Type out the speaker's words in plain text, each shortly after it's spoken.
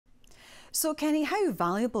So, Kenny, how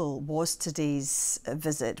valuable was today's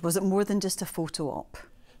visit? Was it more than just a photo op?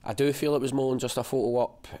 I do feel it was more than just a photo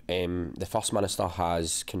op. The First Minister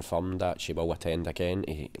has confirmed that she will attend again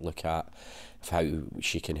to look at how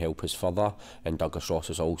she can help us further, and Douglas Ross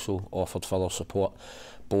has also offered further support.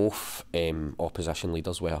 Both opposition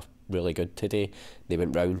leaders were really good today. They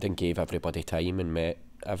went round and gave everybody time and met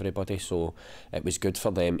everybody, so it was good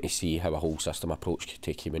for them to see how a whole system approach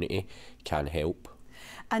to community can help.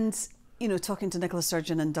 And you know, talking to Nicola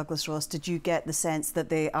Sturgeon and Douglas Ross, did you get the sense that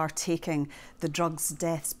they are taking the drugs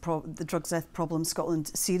death problem in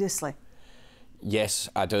Scotland seriously? Yes,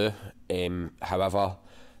 I do. However,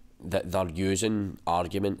 that they're using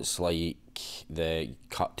arguments like the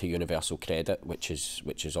cut to universal credit, which is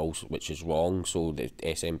wrong. So the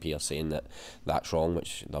SNP are saying that that's wrong,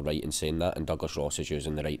 which they're right in saying that, and Douglas Ross is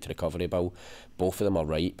using the right to recovery bill. Both of them are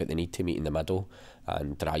right, but they need to meet in the middle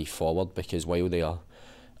and drive forward, because while they are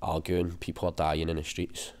arguing, people are dying in the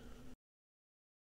streets.